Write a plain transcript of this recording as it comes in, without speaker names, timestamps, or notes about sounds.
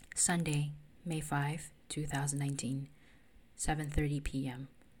Sunday, May 5, 2019, 7:30 p.m.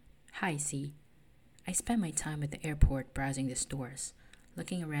 Hi, C. I spent my time at the airport browsing the stores,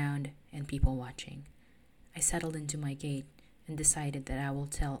 looking around and people watching. I settled into my gate and decided that I will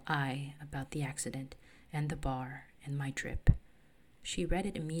tell I about the accident and the bar and my trip. She read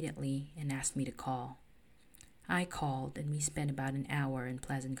it immediately and asked me to call. I called and we spent about an hour in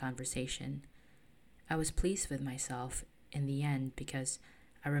pleasant conversation. I was pleased with myself in the end because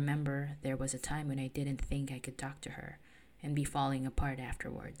I remember there was a time when I didn't think I could talk to her and be falling apart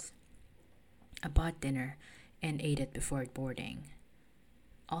afterwards. I bought dinner and ate it before boarding.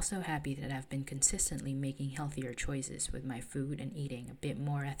 Also happy that I've been consistently making healthier choices with my food and eating a bit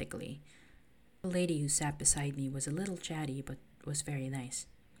more ethically. The lady who sat beside me was a little chatty but was very nice.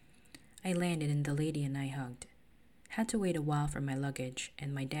 I landed and the lady and I hugged. Had to wait a while for my luggage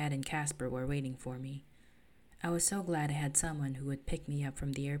and my dad and Casper were waiting for me. I was so glad I had someone who would pick me up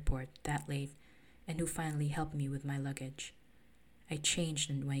from the airport that late and who finally helped me with my luggage. I changed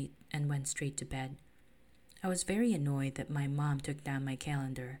and went straight to bed. I was very annoyed that my mom took down my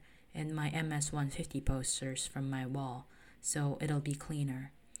calendar and my MS-150 posters from my wall, so it'll be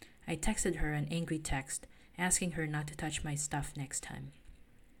cleaner. I texted her an angry text asking her not to touch my stuff next time.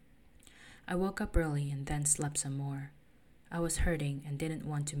 I woke up early and then slept some more. I was hurting and didn't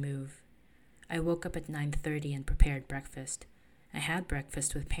want to move. I woke up at 9:30 and prepared breakfast. I had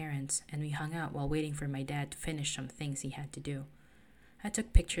breakfast with parents and we hung out while waiting for my dad to finish some things he had to do. I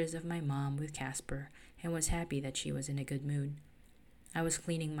took pictures of my mom with Casper and was happy that she was in a good mood. I was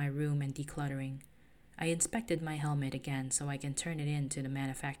cleaning my room and decluttering. I inspected my helmet again so I can turn it in to the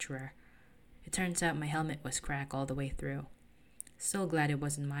manufacturer. It turns out my helmet was cracked all the way through. Still glad it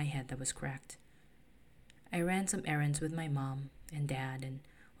wasn't my head that was cracked. I ran some errands with my mom and dad and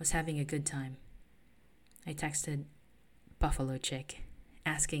was having a good time. I texted Buffalo Chick,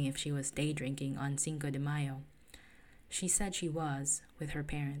 asking if she was day drinking on Cinco de Mayo. She said she was, with her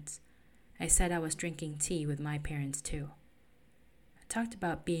parents. I said I was drinking tea with my parents too. I talked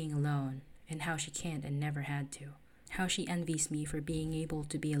about being alone and how she can't and never had to. How she envies me for being able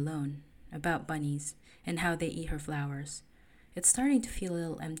to be alone, about bunnies, and how they eat her flowers. It's starting to feel a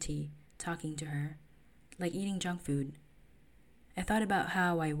little empty, talking to her, like eating junk food. I thought about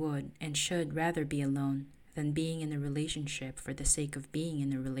how I would and should rather be alone than being in a relationship for the sake of being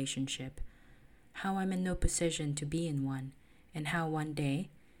in a relationship. How I'm in no position to be in one, and how one day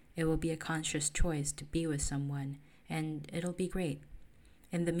it will be a conscious choice to be with someone, and it'll be great.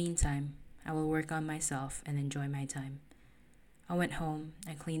 In the meantime, I will work on myself and enjoy my time. I went home,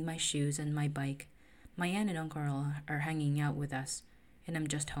 I cleaned my shoes and my bike. My aunt and uncle are hanging out with us, and I'm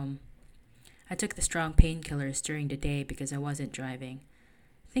just home. I took the strong painkillers during the day because I wasn't driving.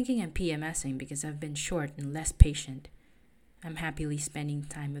 Thinking I'm PMSing because I've been short and less patient. I'm happily spending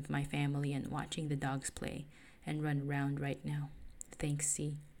time with my family and watching the dogs play and run around right now. Thanks,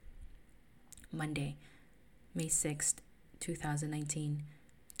 C. Monday, May 6th, 2019,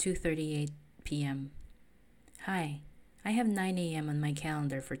 2:38 p.m. Hi, I have 9 a.m. on my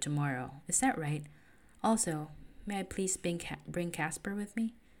calendar for tomorrow. Is that right? Also, may I please bring Casper with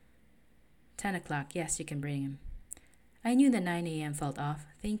me? 10 o'clock, yes, you can bring him. I knew the 9 a.m. felt off.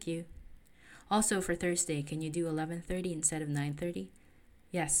 Thank you. Also, for Thursday, can you do 11:30 instead of 9:30?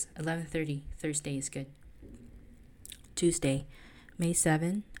 Yes, 11:30. Thursday is good. Tuesday, May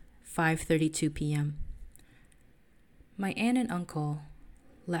 7, 5:32 p.m. My aunt and uncle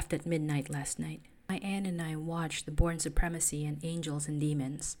left at midnight last night. My aunt and I watched The Bourne Supremacy and Angels and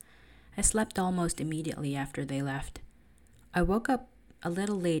Demons. I slept almost immediately after they left. I woke up a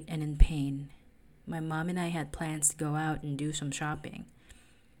little late and in pain. My mom and I had plans to go out and do some shopping.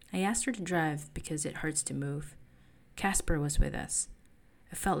 I asked her to drive because it hurts to move. Casper was with us.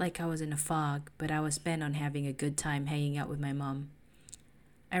 I felt like I was in a fog, but I was bent on having a good time hanging out with my mom.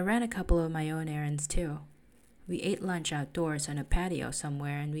 I ran a couple of my own errands too. We ate lunch outdoors on a patio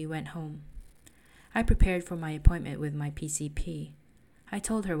somewhere and we went home. I prepared for my appointment with my PCP. I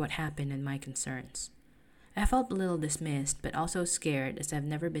told her what happened and my concerns. I felt a little dismissed, but also scared as I've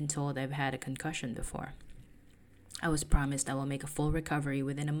never been told I've had a concussion before. I was promised I will make a full recovery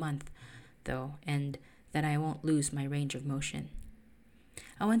within a month, though, and that I won't lose my range of motion.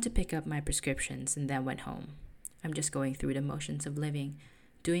 I went to pick up my prescriptions and then went home. I'm just going through the motions of living,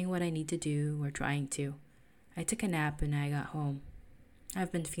 doing what I need to do or trying to. I took a nap when I got home.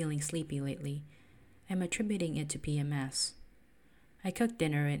 I've been feeling sleepy lately. I'm attributing it to PMS. I cooked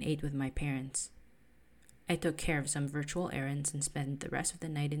dinner and ate with my parents. I took care of some virtual errands and spent the rest of the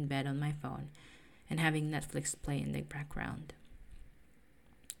night in bed on my phone and having Netflix play in the background.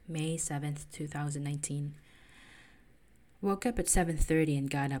 May 7th, 2019. Woke up at 7:30 and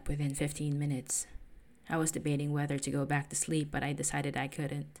got up within 15 minutes. I was debating whether to go back to sleep, but I decided I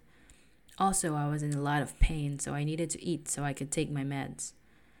couldn't. Also, I was in a lot of pain, so I needed to eat so I could take my meds.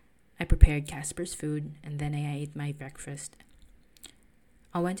 I prepared Casper's food, and then I ate my breakfast.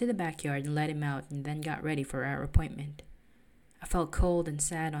 I went to the backyard and let him out, and then got ready for our appointment. I felt cold and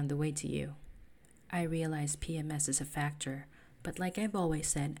sad on the way to you. I realize PMS is a factor, but like I've always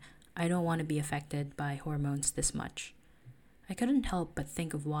said, I don't want to be affected by hormones this much. I couldn't help but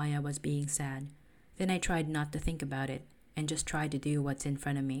think of why I was being sad. Then I tried not to think about it and just tried to do what's in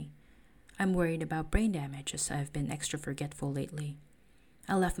front of me. I'm worried about brain damage as I've been extra forgetful lately.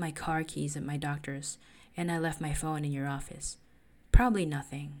 I left my car keys at my doctor's and I left my phone in your office. Probably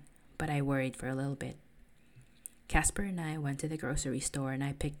nothing, but I worried for a little bit. Casper and I went to the grocery store and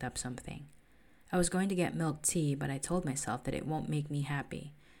I picked up something. I was going to get milk tea, but I told myself that it won't make me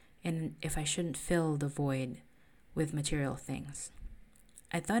happy, and if I shouldn't fill the void with material things.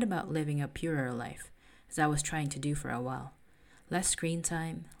 I thought about living a purer life, as I was trying to do for a while. Less screen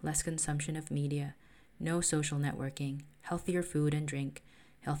time, less consumption of media, no social networking, healthier food and drink,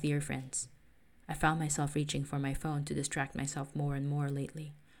 healthier friends. I found myself reaching for my phone to distract myself more and more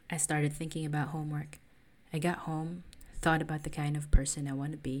lately. I started thinking about homework. I got home, thought about the kind of person I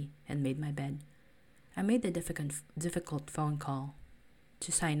want to be, and made my bed. I made the difficult phone call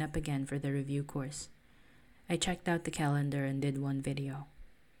to sign up again for the review course. I checked out the calendar and did one video.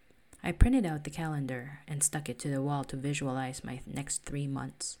 I printed out the calendar and stuck it to the wall to visualize my next 3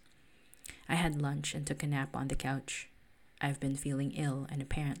 months. I had lunch and took a nap on the couch. I've been feeling ill, and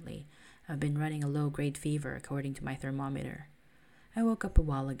apparently, I've been running a low-grade fever according to my thermometer. I woke up a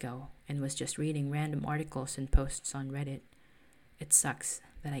while ago and was just reading random articles and posts on Reddit. It sucks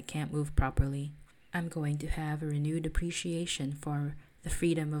that I can't move properly. I'm going to have a renewed appreciation for the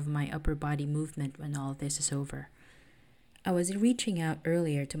freedom of my upper body movement when all this is over. I was reaching out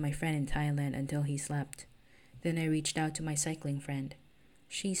earlier to my friend in Thailand until he slept. Then I reached out to my cycling friend.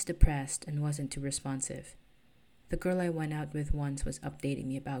 She's depressed and wasn't too responsive. The girl I went out with once was updating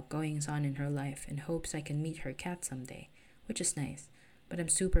me about goings on in her life and hopes I can meet her cat someday, which is nice, but I'm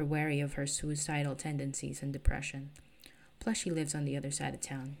super wary of her suicidal tendencies and depression. Plus, she lives on the other side of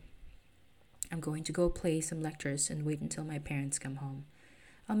town. I'm going to go play some lectures and wait until my parents come home.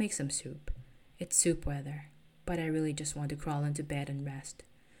 I'll make some soup. It's soup weather, but I really just want to crawl into bed and rest.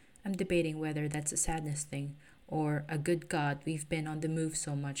 I'm debating whether that's a sadness thing or a good God, we've been on the move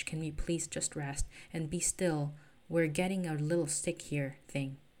so much, can we please just rest and be still? We're getting a little sick here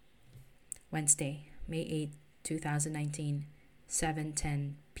thing. Wednesday, May 8, 2019,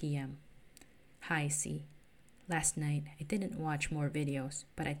 7:10 p.m. Hi, C. Last night, I didn't watch more videos,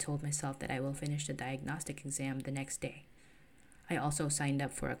 but I told myself that I will finish the diagnostic exam the next day. I also signed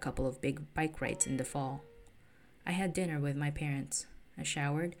up for a couple of big bike rides in the fall. I had dinner with my parents. I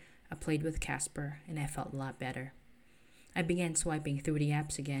showered, I played with Casper, and I felt a lot better. I began swiping through the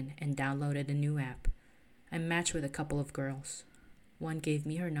apps again and downloaded a new app. I matched with a couple of girls. One gave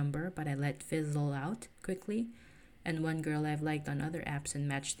me her number, but I let it fizzle out quickly, and one girl I've liked on other apps and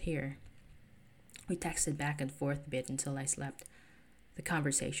matched here. We texted back and forth a bit until I slept. The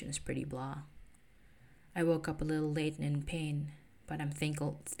conversation is pretty blah. I woke up a little late and in pain, but I'm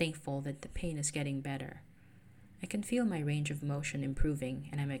thankful that the pain is getting better. I can feel my range of motion improving,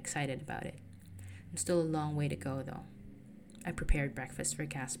 and I'm excited about it. I'm still a long way to go, though. I prepared breakfast for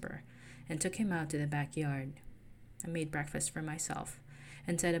Casper and took him out to the backyard. I made breakfast for myself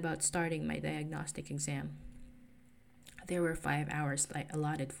and set about starting my diagnostic exam. There were 5 hours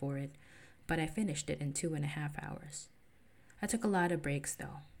allotted for it, but I finished it in 2.5 hours. I took a lot of breaks,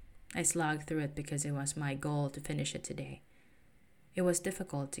 though. I slogged through it because it was my goal to finish it today. It was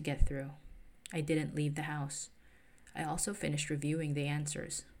difficult to get through. I didn't leave the house. I also finished reviewing the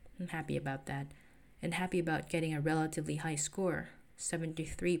answers. I'm happy about that, and happy about getting a relatively high score,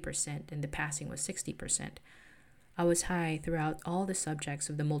 73%, and the passing was 60%. I was high throughout all the subjects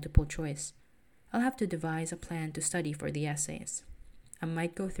of the multiple choice. I'll have to devise a plan to study for the essays. I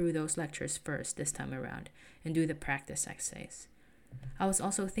might go through those lectures first this time around and do the practice essays. I was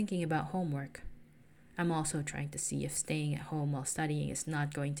also thinking about homework. I'm also trying to see if staying at home while studying is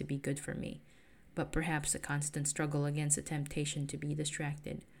not going to be good for me, but perhaps a constant struggle against the temptation to be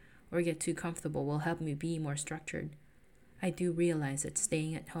distracted or get too comfortable will help me be more structured. I do realize that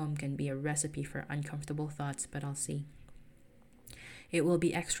staying at home can be a recipe for uncomfortable thoughts, but I'll see. It will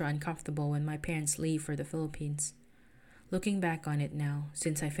be extra uncomfortable when my parents leave for the Philippines. Looking back on it now,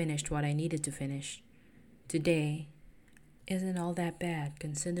 since I finished what I needed to finish, today isn't all that bad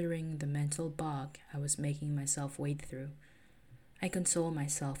considering the mental bog I was making myself wade through. I console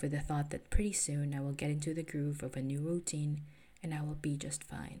myself with the thought that pretty soon I will get into the groove of a new routine and I will be just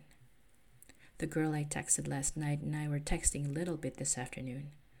fine. The girl I texted last night and I were texting a little bit this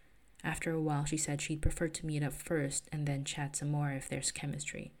afternoon. After a while, she said she'd prefer to meet up first and then chat some more if there's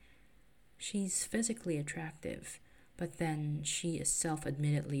chemistry. She's physically attractive, but then she is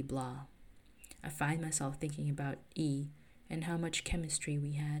self-admittedly blah. I find myself thinking about E and how much chemistry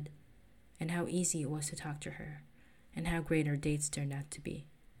we had, and how easy it was to talk to her, and how great our dates turned out to be.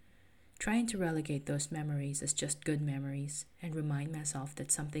 Trying to relegate those memories as just good memories and remind myself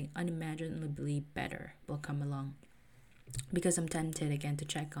that something unimaginably better will come along. Because I'm tempted again to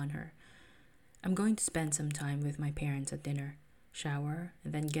check on her. I'm going to spend some time with my parents at dinner, shower,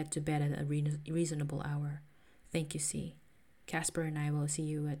 and then get to bed at a reasonable hour. Thank you, C. Casper and I will see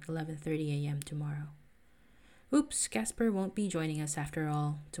you at 11:30 a.m. tomorrow. Oops, Casper won't be joining us after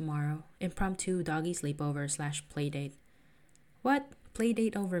all tomorrow. Impromptu doggy sleepover / playdate. What?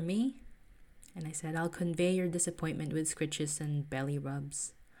 Playdate over me? And I said, I'll convey your disappointment with scritches and belly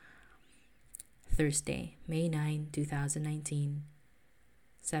rubs. Thursday, May 9, 2019,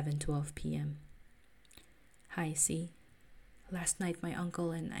 7:12 p.m. Hi, C. Last night my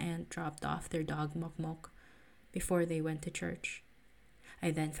uncle and aunt dropped off their dog Mok Mok before they went to church.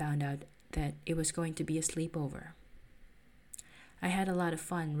 I then found out that it was going to be a sleepover. I had a lot of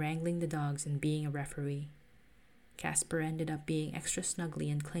fun wrangling the dogs and being a referee. Casper ended up being extra snuggly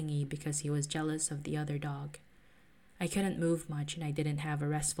and clingy because he was jealous of the other dog. I couldn't move much and I didn't have a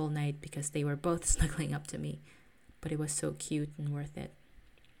restful night because they were both snuggling up to me, but it was so cute and worth it.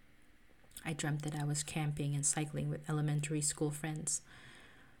 I dreamt that I was camping and cycling with elementary school friends.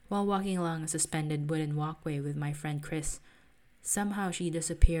 While walking along a suspended wooden walkway with my friend Chris, somehow she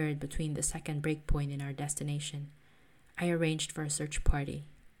disappeared between the second breakpoint in our destination. I arranged for a search party.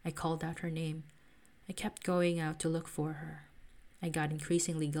 I called out her name. I kept going out to look for her. I got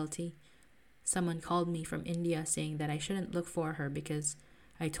increasingly guilty. Someone called me from India saying that I shouldn't look for her because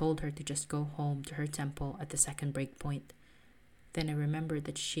I told her to just go home to her temple at the second breakpoint. Then I remembered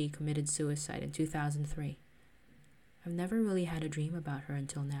that she committed suicide in 2003. I've never really had a dream about her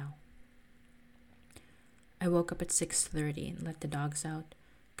until now. I woke up at 6:30 and let the dogs out,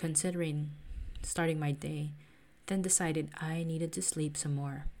 considering starting my day, then decided I needed to sleep some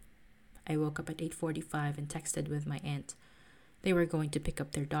more. I woke up at 8:45 and texted with my aunt. They were going to pick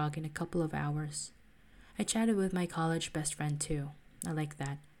up their dog in a couple of hours. I chatted with my college best friend too. I like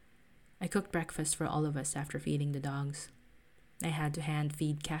that. I cooked breakfast for all of us after feeding the dogs. I had to hand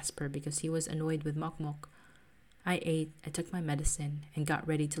feed Casper because he was annoyed with Mok Mok. I ate, I took my medicine, and got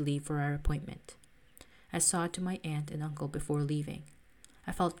ready to leave for our appointment. I saw to my aunt and uncle before leaving.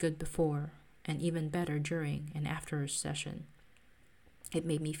 I felt good before, and even better during and after a session. It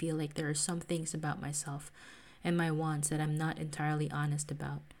made me feel like there are some things about myself and my wants that I'm not entirely honest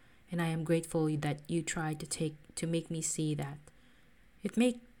about, and I am grateful that you tried to make me see that. It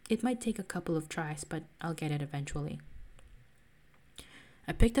might take a couple of tries, but I'll get it eventually.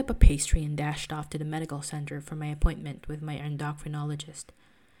 I picked up a pastry and dashed off to the medical center for my appointment with my endocrinologist.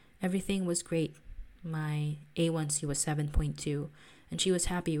 Everything was great. My A1C was 7.2, and she was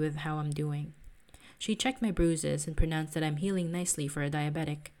happy with how I'm doing. She checked my bruises and pronounced that I'm healing nicely for a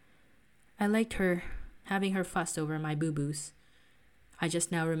diabetic. I liked her having her fuss over my boo-boos. I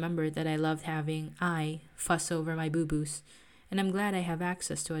just now remembered that I loved having fuss over my boo-boos, and I'm glad I have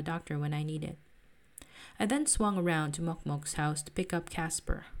access to a doctor when I need it. I then swung around to Mok Mok's house to pick up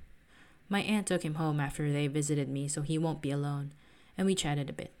Casper. My aunt took him home after they visited me so he won't be alone, and we chatted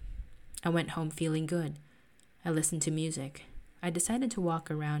a bit. I went home feeling good. I listened to music. I decided to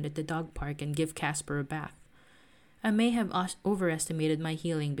walk around at the dog park and give Casper a bath. I may have overestimated my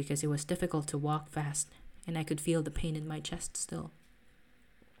healing because it was difficult to walk fast, and I could feel the pain in my chest still.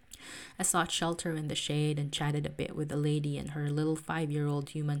 I sought shelter in the shade and chatted a bit with a lady and her little 5-year-old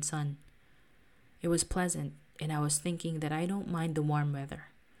human son. It was pleasant, and I was thinking that I don't mind the warm weather.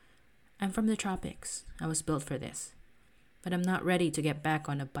 I'm from the tropics. I was built for this. But I'm not ready to get back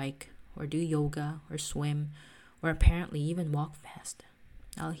on a bike, or do yoga, or swim, or apparently even walk fast.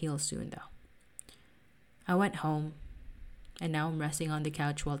 I'll heal soon, though. I went home, and now I'm resting on the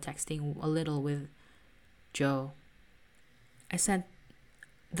couch while texting a little with Joe. I sent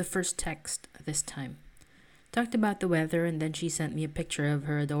the first text this time. Talked about the weather, and then she sent me a picture of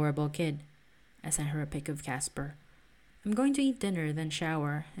her adorable kid. I sent her a pic of Casper. I'm going to eat dinner, then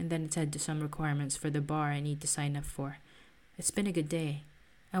shower, and then attend to some requirements for the bar I need to sign up for. It's been a good day.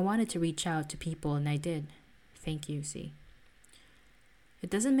 I wanted to reach out to people, and I did. Thank you, C.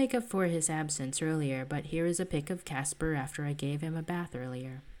 It doesn't make up for his absence earlier, but here is a pic of Casper after I gave him a bath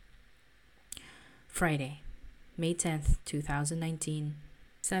earlier. Friday, May 10th, 2019,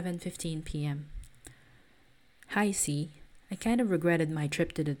 7:15 p.m. Hi C. I kind of regretted my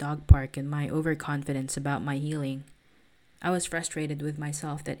trip to the dog park and my overconfidence about my healing. I was frustrated with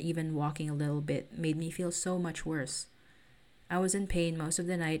myself that even walking a little bit made me feel so much worse. I was in pain most of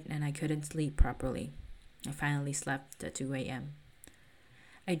the night and I couldn't sleep properly. I finally slept at 2 a.m.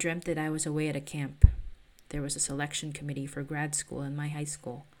 I dreamt that I was away at a camp. There was a selection committee for grad school in my high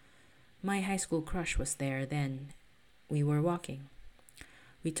school. My high school crush was there then. We were walking.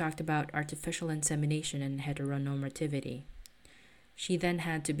 We talked about artificial insemination and heteronormativity. She then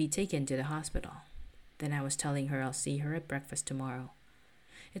had to be taken to the hospital. Then I was telling her I'll see her at breakfast tomorrow.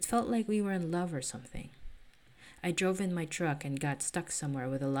 It felt like we were in love or something. I drove in my truck and got stuck somewhere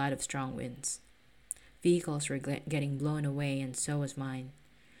with a lot of strong winds. Vehicles were getting blown away and so was mine.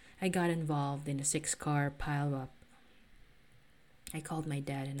 I got involved in a 6-car pileup. I called my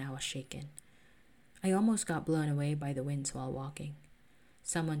dad and I was shaken. I almost got blown away by the winds while walking.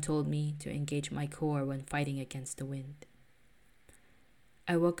 Someone told me to engage my core when fighting against the wind.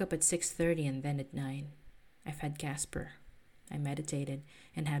 I woke up at 6:30 and then at 9. I fed Casper. I meditated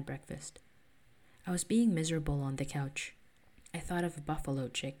and had breakfast. I was being miserable on the couch. I thought of a buffalo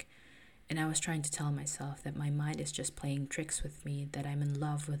chick, and I was trying to tell myself that my mind is just playing tricks with me, that I'm in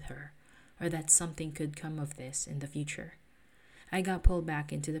love with her, or that something could come of this in the future. I got pulled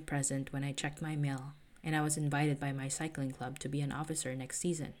back into the present when I checked my mail, and I was invited by my cycling club to be an officer next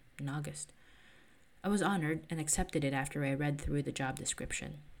season, in August. I was honored and accepted it after I read through the job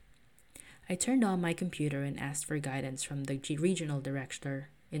description. I turned on my computer and asked for guidance from the regional director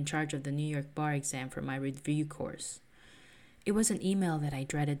in charge of the New York bar exam for my review course. It was an email that I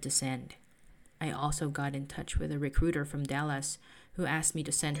dreaded to send. I also got in touch with a recruiter from Dallas who asked me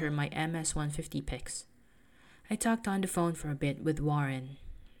to send her my MS-150 pics. I talked on the phone for a bit with Warren,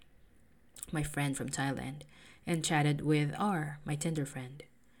 my friend from Thailand, and chatted with R, my Tinder friend.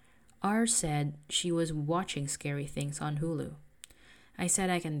 R said she was watching scary things on Hulu. I said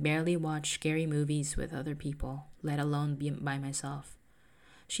I can barely watch scary movies with other people, let alone be by myself.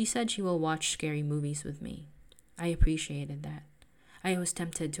 She said she will watch scary movies with me. I appreciated that. I was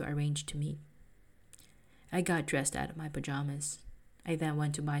tempted to arrange to meet. I got dressed out of my pajamas. I then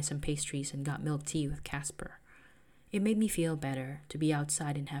went to buy some pastries and got milk tea with Casper. It made me feel better to be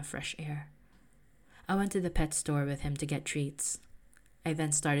outside and have fresh air. I went to the pet store with him to get treats. I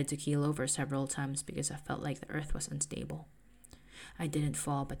then started to keel over several times because I felt like the earth was unstable. I didn't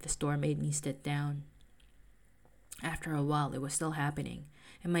fall, but the store made me sit down. After a while, it was still happening,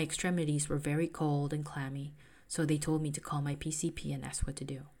 and my extremities were very cold and clammy, so they told me to call my PCP and ask what to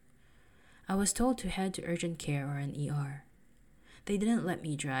do. I was told to head to urgent care or an ER. They didn't let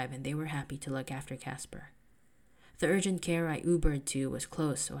me drive, and they were happy to look after Casper. The urgent care I Ubered to was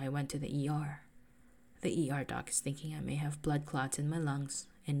closed, so I went to the ER. The ER doc is thinking I may have blood clots in my lungs,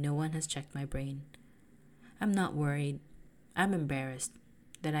 and no one has checked my brain. I'm not worried. I'm embarrassed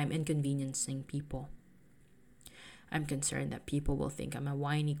that I'm inconveniencing people. I'm concerned that people will think I'm a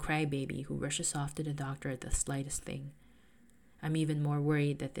whiny crybaby who rushes off to the doctor at the slightest thing. I'm even more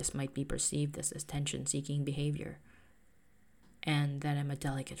worried that this might be perceived as attention-seeking behavior, and that I'm a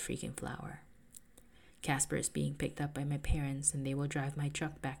delicate freaking flower. Casper is being picked up by my parents, and they will drive my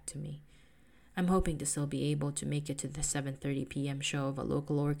truck back to me. I'm hoping to still be able to make it to the 7:30 p.m. show of a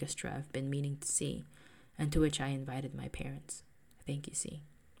local orchestra I've been meaning to see, and to which I invited my parents. Thank you, C.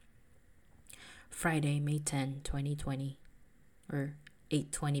 Friday, May 10, 2020, or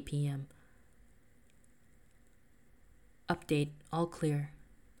 8:20 p.m. Update, all clear.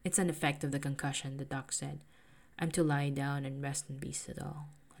 It's an effect of the concussion, the doc said. I'm to lie down and rest and be still,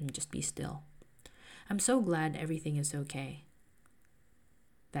 and just be still. I'm so glad everything is okay.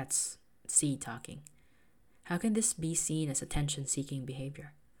 That's C talking. How can this be seen as attention-seeking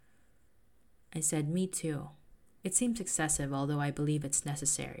behavior? I said, me too. It seems excessive, although I believe it's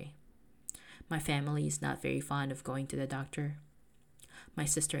necessary. My family is not very fond of going to the doctor. My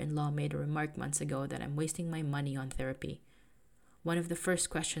sister-in-law made a remark months ago that I'm wasting my money on therapy. One of the first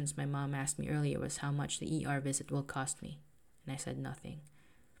questions my mom asked me earlier was how much the ER visit will cost me, and I said nothing.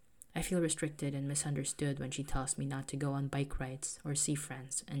 I feel restricted and misunderstood when she tells me not to go on bike rides or see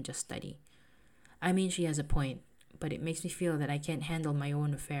friends and just study. I mean, she has a point, but it makes me feel that I can't handle my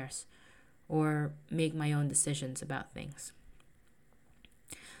own affairs or make my own decisions about things.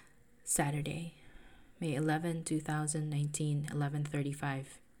 Saturday, May 11, 2019, 11:35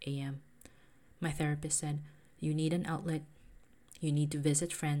 a.m. My therapist said, you need an outlet, you need to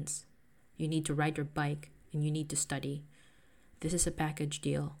visit friends, you need to ride your bike, and you need to study. This is a package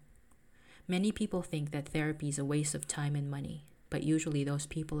deal. Many people think that therapy is a waste of time and money, but usually those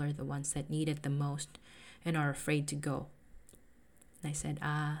people are the ones that need it the most and are afraid to go. And I said,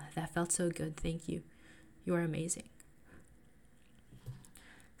 that felt so good, thank you. You are amazing.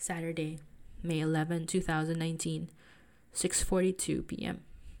 Saturday, May 11, 2019, 6:42 p.m.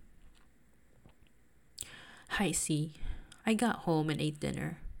 Hi, C. I got home and ate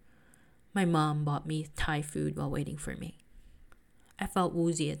dinner. My mom bought me Thai food while waiting for me. I felt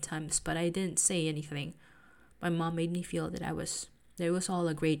woozy at times, but I didn't say anything. My mom made me feel that it was all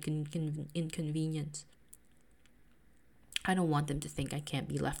a great inconvenience. I don't want them to think I can't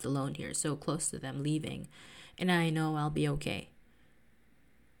be left alone here, so close to them leaving, and I know I'll be okay.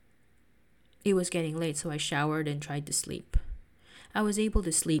 It was getting late, so I showered and tried to sleep. I was able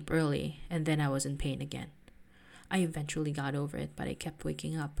to sleep early, and then I was in pain again. I eventually got over it, but I kept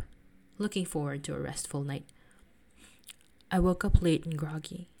waking up, looking forward to a restful night. I woke up late and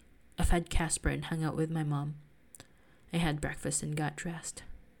groggy. I fed Casper and hung out with my mom. I had breakfast and got dressed.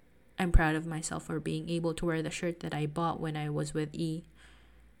 I'm proud of myself for being able to wear the shirt that I bought when I was with E.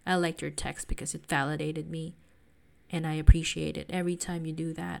 I liked your text because it validated me, and I appreciate it every time you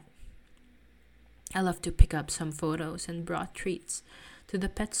do that. I love to pick up some photos and brought treats to the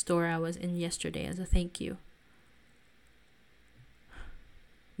pet store I was in yesterday as a thank you.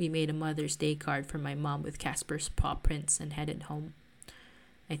 We made a Mother's Day card for my mom with Casper's paw prints and headed home.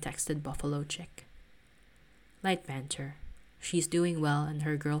 I texted Buffalo Chick. Light banter. She's doing well and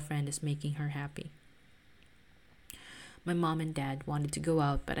her girlfriend is making her happy. My mom and dad wanted to go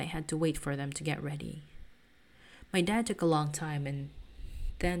out, but I had to wait for them to get ready. My dad took a long time, and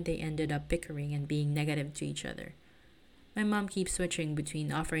then they ended up bickering and being negative to each other. My mom keeps switching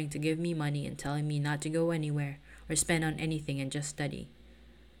between offering to give me money and telling me not to go anywhere or spend on anything and just study.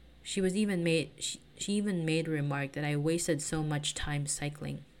 She even made a remark that I wasted so much time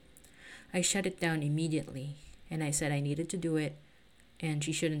cycling. I shut it down immediately, and I said I needed to do it, and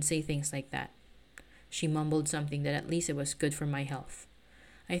she shouldn't say things like that. She mumbled something that at least it was good for my health.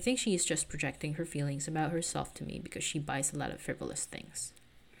 I think she is just projecting her feelings about herself to me because she buys a lot of frivolous things.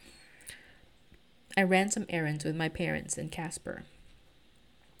 I ran some errands with my parents and Casper.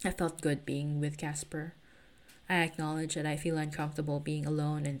 I felt good being with Casper. I acknowledge that I feel uncomfortable being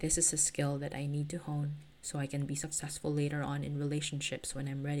alone, and this is a skill that I need to hone so I can be successful later on in relationships when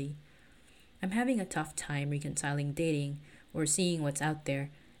I'm ready. I'm having a tough time reconciling dating or seeing what's out there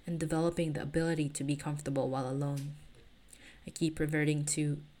and developing the ability to be comfortable while alone. I keep reverting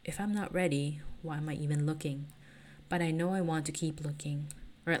to, if I'm not ready, why am I even looking? But I know I want to keep looking,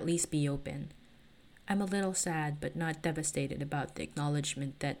 or at least be open. I'm a little sad but not devastated about the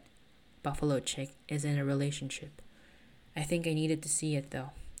acknowledgement that Buffalo Chick is in a relationship. I think I needed to see it though,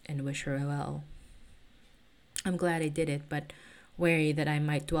 and wish her well. I'm glad I did it, but wary that I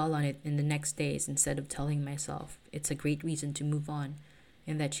might dwell on it in the next days instead of telling myself it's a great reason to move on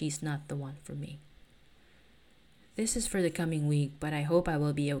and that she's not the one for me. This is for the coming week, but I hope I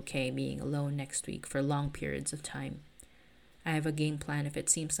will be okay being alone next week for long periods of time. I have a game plan if it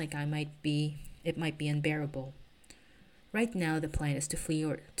seems like it might be unbearable. Right now, the plan is to flee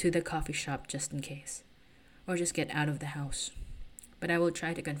to the coffee shop just in case, or just get out of the house. But I will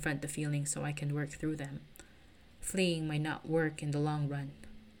try to confront the feelings so I can work through them. Fleeing might not work in the long run.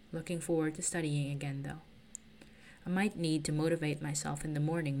 Looking forward to studying again, though. I might need to motivate myself in the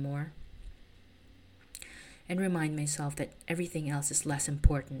morning more and remind myself that everything else is less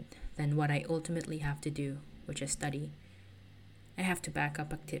important than what I ultimately have to do, which is study. I have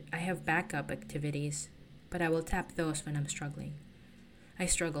backup activities, but I will tap those when I'm struggling. I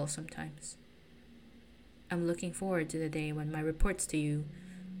struggle sometimes. I'm looking forward to the day when my reports to you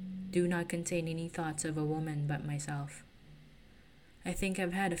do not contain any thoughts of a woman but myself. I think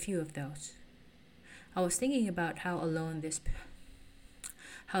I've had a few of those. I was thinking about how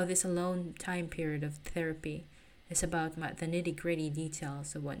this alone time period of therapy is about the nitty-gritty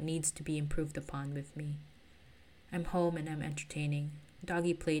details of what needs to be improved upon with me. I'm home and I'm entertaining.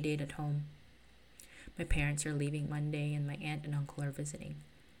 Doggy play date at home. My parents are leaving Monday and my aunt and uncle are visiting.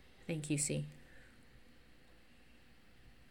 Thank you, C.